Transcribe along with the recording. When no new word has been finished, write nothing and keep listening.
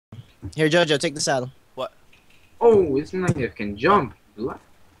Here, Jojo, take the saddle. What? Oh, it's like it can jump. What?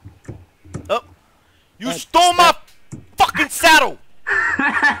 Oh, you stole my fucking saddle!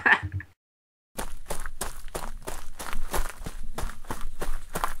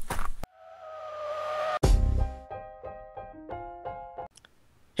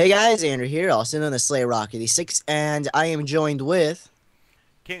 Hey guys, Andrew here, also known as Slayer Rock 86, and I am joined with...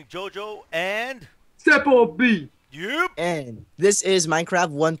 King-Jojo and... Step on B. Yep. And this is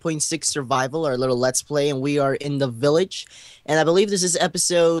Minecraft 1.6 Survival, our little Let's Play, and we are in the village. And I believe this is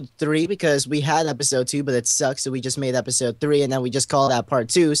episode 3 because we had episode 2, but it sucks, so we just made episode 3, and then we just called that part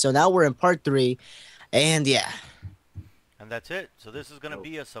 2. So now we're in part 3, and yeah. And that's it. So this is going to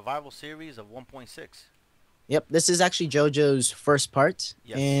be a survival series of 1.6. Yep, this is actually JoJo's first part.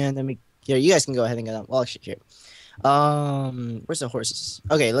 Yes. And let me... Here, you guys can go ahead and get on. Well, actually, here. Where's the horses?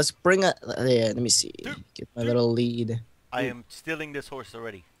 Okay, let's bring a... Yeah, let me see. Get my little lead. I am stealing this horse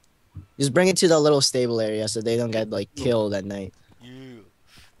already. Just bring it to the little stable area so they don't get, like, killed at night.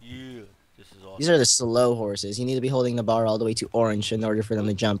 Yeah. This is awesome. These are the slow horses. You need to be holding the bar all the way to orange in order for them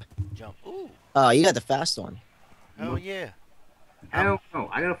to jump. Jump. Ooh. Oh, you got the fast one. Hell yeah. I don't know.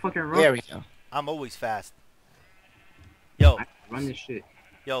 I gotta fucking run. There we go. I'm always fast. Yo. I run this shit.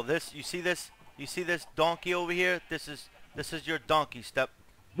 Yo, this, you see this? You see this donkey over here? This is your donkey, Step.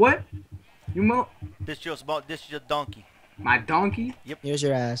 What? You This is your donkey. my donkey? Yep. Here's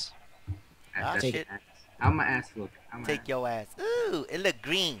your ass. Ah, That's shit. ass. How my ass look? How my Take ass? your ass. Ooh, it look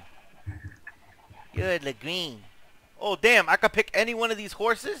green. Good, look green. Oh, damn, I could pick any one of these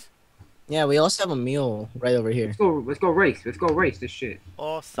horses? Yeah, we also have a mule right over here. Let's go race. Let's go race this shit.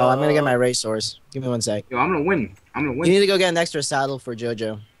 Awesome. Oh, I'm gonna get my racehorse. Give me one sec. Yo, I'm gonna win. I'm gonna You win. need to go get an extra saddle for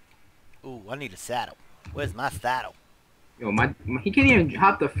JoJo. Ooh, I need a saddle. Where's my saddle? Yo, he can't even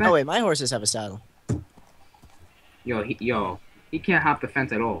hop the fence. Oh wait, my horses have a saddle. Yo, he can't hop the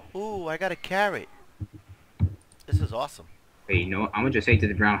fence at all. Ooh, I got a carrot. This is awesome. Hey, you know what? I'm gonna just say to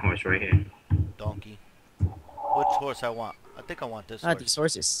the brown horse right here. Donkey. Which horse I want? I think I want this Ah, horse. these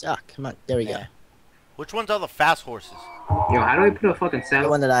horses suck. Come on, there we go. Yeah. Which ones are the fast horses? Yo, how do I put a fucking The saddle?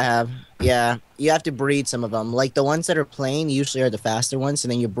 one that I have. Yeah, you have to breed some of them. Like the ones that are plain usually are the faster ones,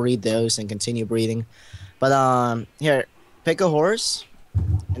 and then you breed those and continue breeding. But here, pick a horse,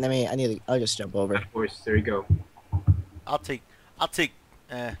 and I'll just jump over. Horse, there you go. I'll take,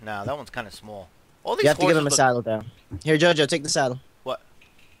 nah, that one's kind of small. All these You have to give him a horses saddle though. Here, JoJo, take the saddle.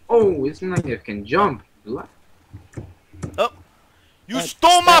 Oh, it's like it can jump. look- Oh, you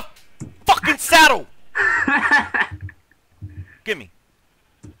stole my fucking saddle! Gimme.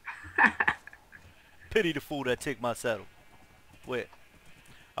 Pity the fool that take my saddle. Wait.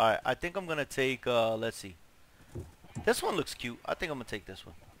 Alright, I think I'm gonna take, let's see. This one looks cute. I think I'm gonna take this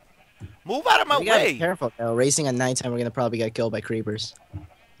one. Move out of my You gotta be way! careful though. Racing at nighttime, we're gonna probably get killed by creepers.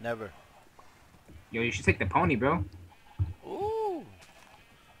 Never. Yo, you should take the pony, bro. Ooh.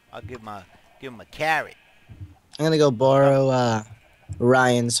 I'll give him a carrot. I'm gonna go borrow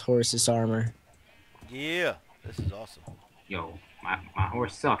Ryan's horse's armor. Yeah. This is awesome. Yo, my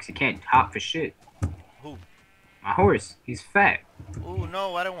horse sucks. He can't hop for shit. Who? My horse, he's fat. Ooh,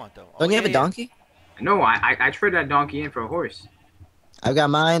 no, I don't want that. Don't you have a donkey? No, I traded that donkey in for a horse. I've got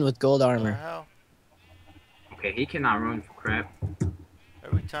mine with gold What the armor. hell? Okay, he cannot run for crap.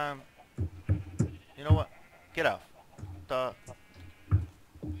 Every time. You know what? Get off.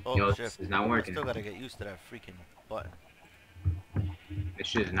 Oh, Yo, shit. this is not I working. still gotta get used to that freaking button. This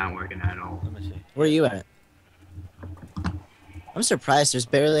shit is not working at all. Let me see. Where are you at? I'm surprised there's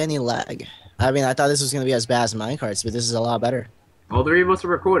barely any lag. I mean, I thought this was gonna be as bad as minecarts, but this is a lot better. All three of us are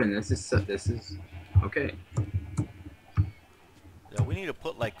recording. This is okay. Yeah, we need to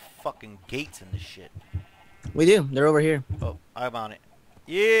put like fucking gates in this shit. We do. They're over here. Oh, I'm on it.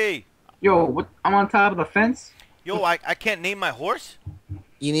 Yay! Yo, what? I'm on top of the fence. Yo, I can't name my horse?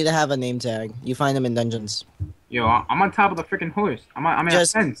 You need to have a name tag. You find them in dungeons. Yo, I'm on top of the freaking horse. I'm at a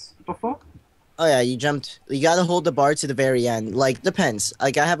fence. What the fuck? Oh yeah, you jumped. You gotta hold the bar to the very end. Like, depends.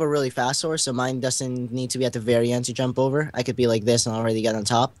 Like, I have a really fast horse, so mine doesn't need to be at the very end to jump over. I could be like this and already get on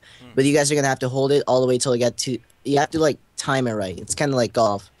top. But you guys are gonna have to hold it all the way till you get to... You have to, like, time it right. It's kind of like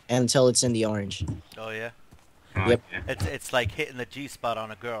golf. Until it's in the orange. Oh yeah. Oh, Yep. yeah. It's like hitting the G spot on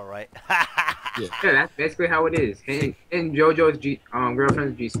a girl, right? Yeah. Yeah, that's basically how it is. In JoJo's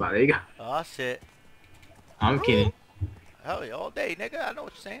girlfriend's G spot. There you go. Oh shit. I'm kidding. Hell yeah, all day, nigga. I know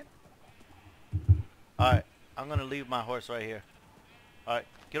what you're saying. Alright, I'm gonna leave my horse right here. Alright,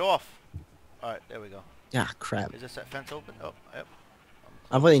 get off. Alright, there we go. Ah, crap. Is this that fence open? Oh, yep.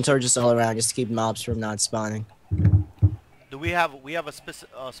 I'm putting torches all around just to keep mobs from not spawning. Do we have a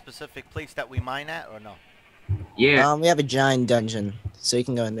specific place that we mine at or no? Yeah. We have a giant dungeon, so you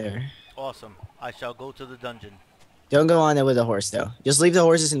can go in there. Awesome. I shall go to the dungeon. Don't go on there with a horse though. Just leave the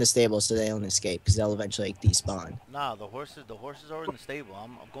horses in the stable so they don't escape, because they'll eventually like, despawn. Nah, the horses are in the stable.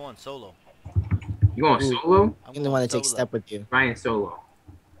 I'm going solo. You going Ooh, solo? I'm you're gonna going want to take solo. step with you. Ryan solo.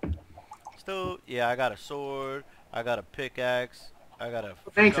 Still, yeah, I got a sword. I got a pickaxe. I got a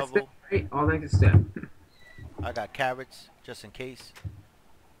Thanks a step, shovel. right? All thanks a step. I got carrots, just in case.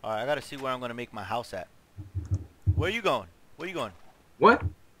 Alright, I gotta see where I'm gonna make my house at. Where you going? Where you going? What?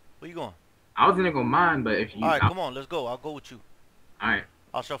 Where you going? I was gonna go mine, but if you. Alright, come on, let's go. I'll go with you. Alright.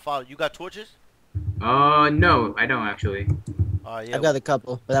 I shall follow. You got torches? No, I don't actually. Alright, yeah. I've got a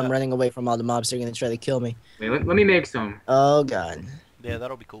couple, but I'm Yeah. running away from all the mobs. They're gonna try to kill me. Wait, let me make some. Oh god. Yeah,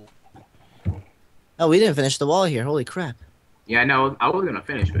 that'll be cool. Oh, we didn't finish the wall here. Holy crap. Yeah, no, I was gonna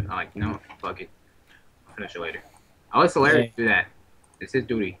finish, but I'm like, no, fuck it. I'll finish it later. I'll let Solarius Okay. do that. It's his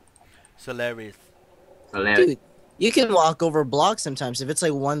duty. It's hilarious. Solarius. Dude, you can walk over blocks sometimes. If it's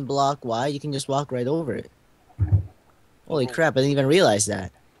like 1 block wide, you can just walk right over it. Holy Oh. crap, I didn't even realize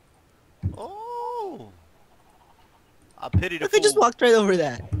that. Oh! I pity the Look, I just fool. walked right over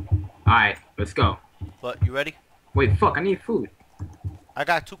that. Alright, let's go. But you ready? Wait, fuck, I need food. I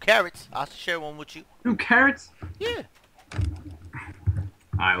got 2 carrots. I'll share one with you. 2 carrots? Yeah.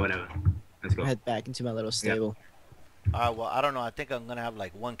 Alright, whatever. Let's go. Head back into my little stable. Alright, well, I don't know. I think I'm gonna have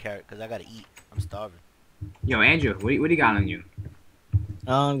like 1 carrot because I gotta eat. I'm starving. Yo, Andrew, what do you got on you?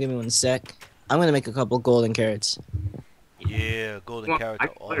 Give me 1 sec. I'm gonna make a couple golden carrots. Yeah, golden carrots I are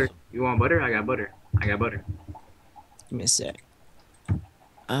got butter. awesome. You want butter? I got butter. I got butter. Give me a sec.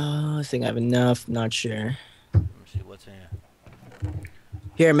 I think I have enough. Not sure. Let me see what's in here.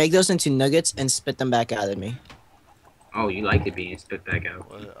 Here, make those into nuggets and spit them back out at me. Oh, you like the beans? Spit back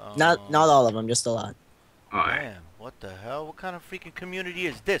out. Not all of them, just a lot. Alright. Damn, what the hell? What kind of freaking community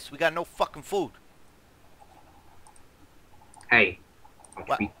is this? We got no fucking food. Hey.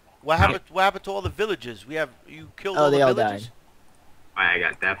 What? What happened to all the villagers? You killed Oh, all the they all villagers? died. I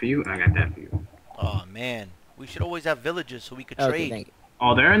got that for you, and I got that for you. Oh man, we should always have villagers so we could Okay, trade. thank you.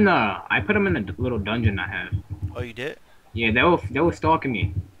 Oh, they're in the... I put them in the little dungeon I have. Oh, you did? Yeah, they were stalking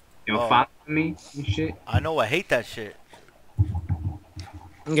me. They were Oh. following me and shit. I know. I hate that shit.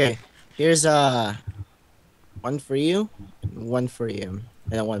 Okay, here's 1 for you, 1 for you,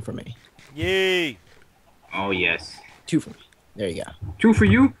 and then 1 for me. Yay! Oh, yes. 2 for me. There you go. 2 for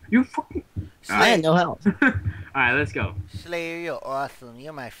you? You fucking... I had no health. Alright, let's go. Slayer, you're awesome.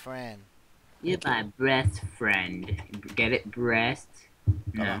 You're my friend. You're my breast friend. Get it, breast?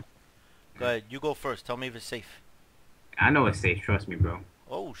 No. Go ahead. You go first. Tell me if it's safe. I know it's safe. Trust me, bro.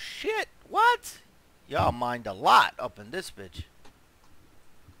 Oh shit! What? Y'all mind a lot up in this bitch.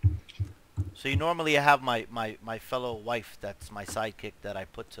 So you normally have my fellow wife. That's my sidekick that I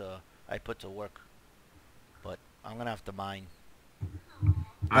put to work. But I'm gonna have to mine.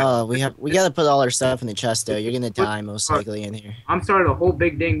 We gotta put all our stuff in the chest though. You're gonna die most likely in here. I'm starting a whole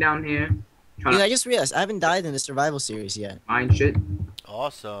big thing down here. Trying Dude, to I just realized I haven't died in the survival series yet. mine shit.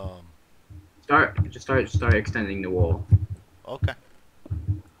 Awesome. Start extending the wall. Okay.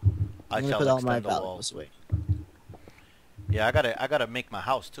 I I'm gonna shall put all my extend the wall. valuables away. Yeah, I gotta make my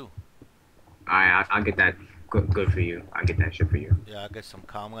house too. Alright, I'll get that. Good for you. I'll get that shit for you. Yeah,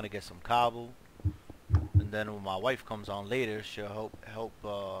 I'm gonna get some cobble, and then when my wife comes on later, she'll help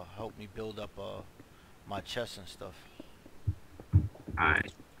me build up my chest and stuff.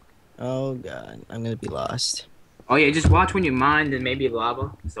 Alright. Oh god, I'm gonna be lost. Oh yeah, just watch when you mine, then maybe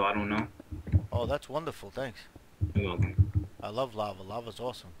lava. So I don't know. Oh, that's wonderful. Thanks. You're welcome. I love lava. Lava's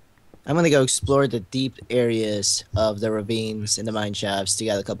awesome. I'm gonna go explore the deep areas of the ravines and the mine shafts to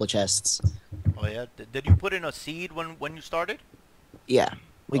get a couple chests. Oh yeah. Did you put in a seed when you started? Yeah,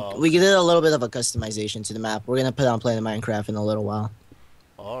 we Oh, did a little bit of a customization to the map. We're gonna put on playing Minecraft in a little while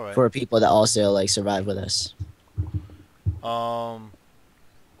All right. for people that also like survive with us.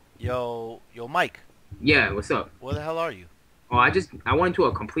 Yo, Mike. Yeah, what's up? Where the hell are you? Oh, I went into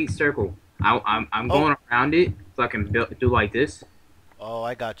a complete circle. I'm Oh. going around it so I can do like this. Oh,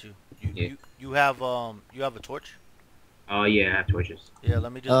 I got you. Yeah. You have a torch? Oh yeah, I have torches. Yeah.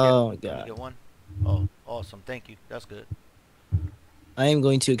 Let me just Oh my let me god, get one. Oh, awesome. Thank you. That's good. I am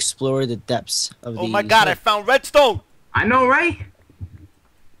going to explore the depths of the. Oh my god! I found redstone. I know, right?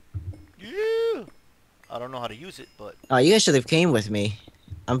 Yeah. I don't know how to use it, but Oh, you guys should have came with me.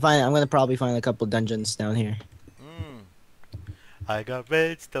 I'm fine. I'm gonna probably find a couple dungeons down here. I got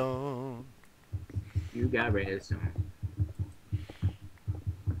redstone. You got redstone.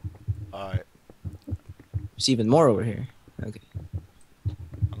 Alright, There's even more over here. Okay.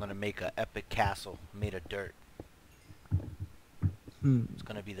 I'm gonna make an epic castle made of dirt. Hmm. It's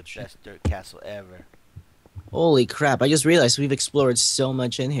gonna be the best dirt castle ever. Holy crap! I just realized we've explored so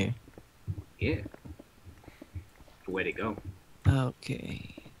much in here. Yeah. The way to go.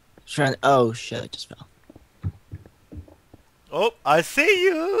 Okay. Trying. Oh shit! I just fell. Oh, I see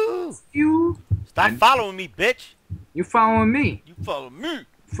you. You. Stop following me, bitch. You following me? You follow me.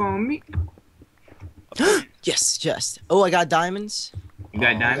 Following me? Yes, just. Oh, I got diamonds. You got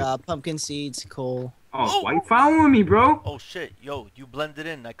I diamonds? got pumpkin seeds, coal. Oh, why you following me, bro? Oh shit, yo, you blended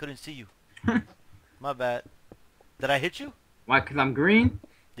in. I couldn't see you. My bad. Did I hit you? Why? Cause I'm green?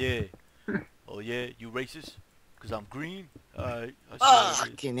 Yeah. Oh yeah, you racist? Cause I'm green. Alright. I see what it is.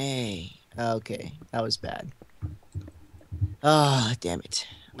 Fucking A. Okay, that was bad. Ah, damn it.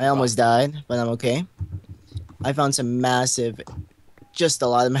 I almost died, but I'm okay. I found some massive, just a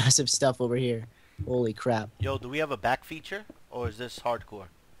lot of massive stuff over here. Holy crap. Yo, do we have a back feature, or is this hardcore?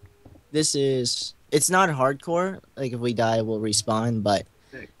 This is, it's not hardcore. Like, if we die, we'll respawn, but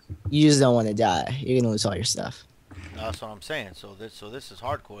you just don't want to die. You're gonna lose all your stuff. That's what I'm saying. So this is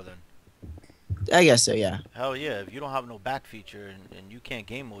hardcore then. I guess so, yeah. Hell yeah! If you don't have no back feature and you can't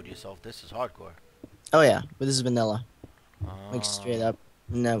game mode yourself, this is hardcore. Oh yeah, but this is vanilla. Like straight up.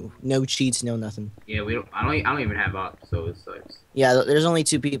 No cheats, no nothing. Yeah, we don't. I don't even have up, so it sucks. Yeah, there's only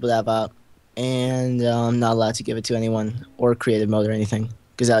 2 people that have up, and I'm not allowed to give it to anyone or creative mode or anything,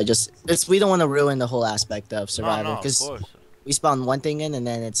 because I just we don't want to ruin the whole aspect of survival. Of course. We spawn one thing in, and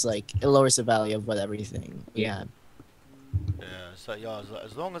then it's like it lowers the value of what everything we have. Yeah. So yo,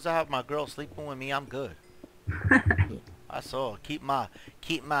 as long as I have my girl sleeping with me, I'm good. That's all. Keep my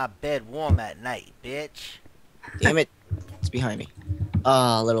bed warm at night, bitch. Damn it, it's behind me.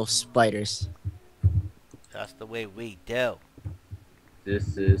 Ah, little spiders. That's the way we do.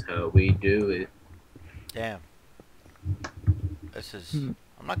 This is how we do it. Damn. This is.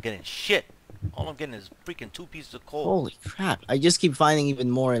 I'm not getting shit. All I'm getting is freaking 2 pieces of coal. Holy crap! I just keep finding even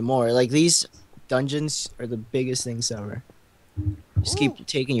more and more. Like these dungeons are the biggest things ever. Just keep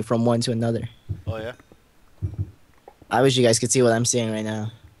taking you from one to another. Oh yeah. I wish you guys could see what I'm seeing right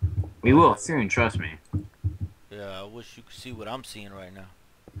now. We will soon, trust me. Yeah, I wish you could see what I'm seeing right now.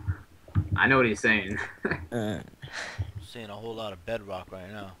 I know what he's saying. I'm seeing a whole lot of bedrock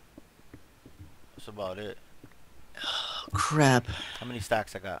right now. That's about it. Oh, crap. How many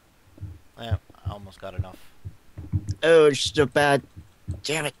stacks I got? Yeah, I almost got enough. Oh, it's so bad.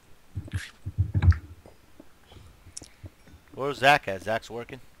 Damn it. Where's Zach at? Zach's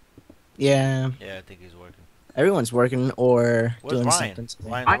working? Yeah. Yeah, I think he's working. Everyone's working or Where's doing Ryan? something. Today.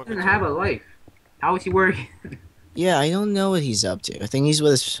 Ryan's I working didn't too. have a life. How is he working? Yeah, I don't know what he's up to. I think he's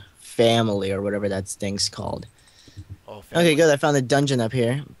with his family or whatever that thing's called. Oh, family. Okay, good. I found a dungeon up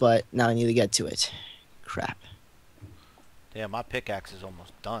here, but now I need to get to it. Crap. Damn, my pickaxe is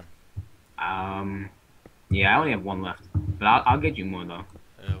almost done. Yeah, I only have 1 left, but I'll get you more though.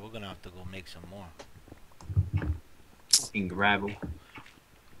 Yeah, we're gonna have to go make some more. In gravel.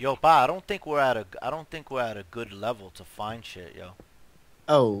 Yo, Pa, I don't think we're at a good level to find shit, yo.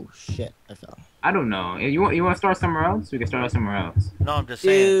 Oh shit! I fell. I don't know. You want to start somewhere else? We can start somewhere else. No, I'm just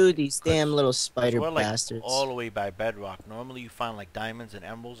saying. Dude, these damn little spider We're like bastards. all the way by bedrock. Normally you find like diamonds and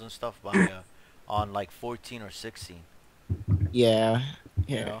emeralds and stuff by on like 14 or 16. Yeah.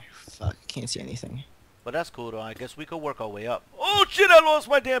 Here. You know? Fuck. Can't see anything. But that's cool though. I guess we could work our way up. Oh shit! I lost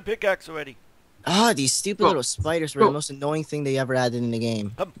my damn pickaxe already. Ah, these stupid little spiders were the most annoying thing they ever added in the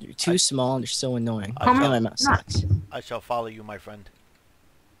game. They're too small and they're so annoying. Come And on. my mouse sucks. I shall follow you, my friend.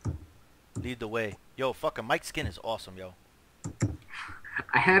 Lead the way. Yo, fucking Mike's skin is awesome, yo.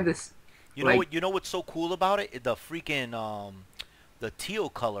 I have this. You know what? You know what's so cool about it? The freaking the teal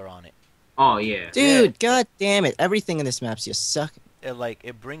color on it. Oh yeah. Dude, god damn it. Everything in this map's just suck.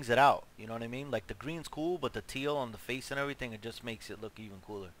 It brings it out. You know what I mean? Like the green's cool, but the teal on the face and everything, it just makes it look even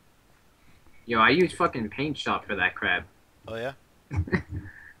cooler. Yo, I use fucking paint shop for that crap. Oh yeah.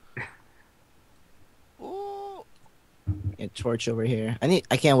 Ooh. A torch over here.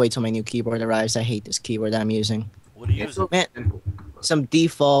 I can't wait till my new keyboard arrives. I hate this keyboard that I'm using. What are you It's using? so Man, simple. some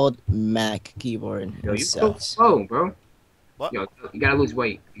default Mac keyboard. Yo, It you so sucks. slow, bro. What? Yo, you gotta lose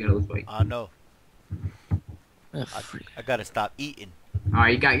weight. You gotta lose weight. I know. Ugh, freak. I gotta stop eating. All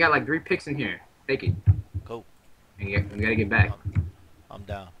right, you got like 3 picks in here. Take it. Go. And you gotta get back. I'm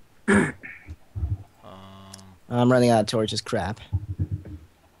down. I'm running out of torches. Crap.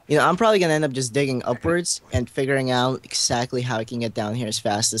 You know, I'm probably gonna end up just digging upwards and figuring out exactly how I can get down here as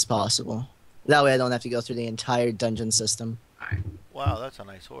fast as possible. That way I don't have to go through the entire dungeon system. Wow, that's a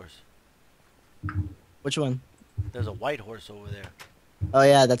nice horse. Which one? There's a white horse over there. Oh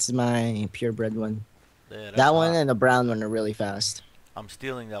yeah, that's my purebred one. Yeah, that's That one hot. and the brown one are really fast. I'm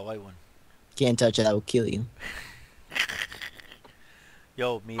stealing that white one. Can't touch it, I will kill you.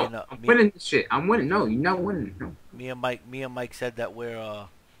 Yo, me Oh, and I'm winning this shit. I'm winning. No, you're not winning. No. me and Mike said that we're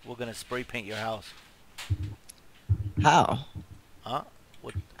gonna spray paint your house. How? Huh?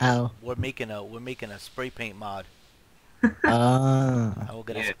 We're, How? we're making a spray paint mod, Ah. and we're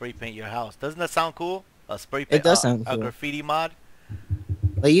gonna Yeah. spray paint your house. Doesn't that sound cool? A spray It paint, does sound a cool. graffiti mod.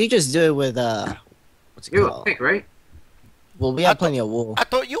 Like you just do it with what's it You a called? pick, right? Well, we I have thought plenty of wool. I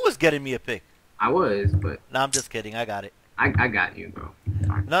thought you was getting me a pick. I was, but Nah, I'm just kidding. I got it. I got you, bro.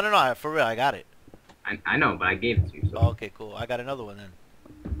 Sorry. No, for real, I got it. I know, but I gave it to you. So. Oh, okay, cool. I got another one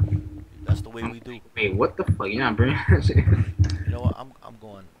then. That's the way we do. Wait, what the fuck? You're not bringing that shit. You know what? I'm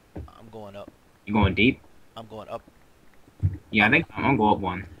going up. You going deep? I'm going up. Yeah, I think I'm gonna go up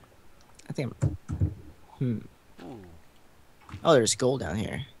one. I think. Ooh, Oh, there's gold down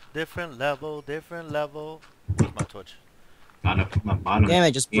here. different level, different level. Where's my torch? Bottom. Damn,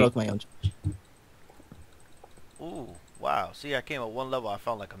 I just broke my own. Ooh, wow. See, I came at one level. I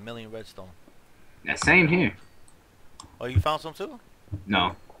found like 1,000,000 redstone. That same here. Oh, you found some too?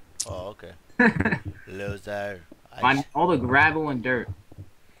 No. Oh, okay. Loser. Find all the gravel and dirt.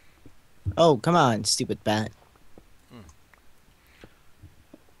 Oh, come on, stupid bat. I'm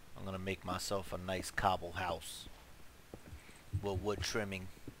gonna make myself a nice cobble house with wood trimming.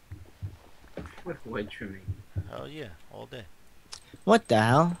 What wood trimming? Hell yeah, all day. What the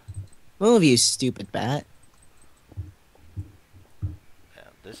hell? Move, you stupid bat. Yeah,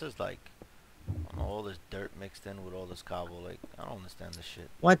 this is like, I don't know, all this dirt mixed in with all this cobble. Like, I don't understand this shit.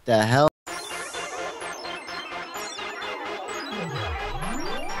 What the hell?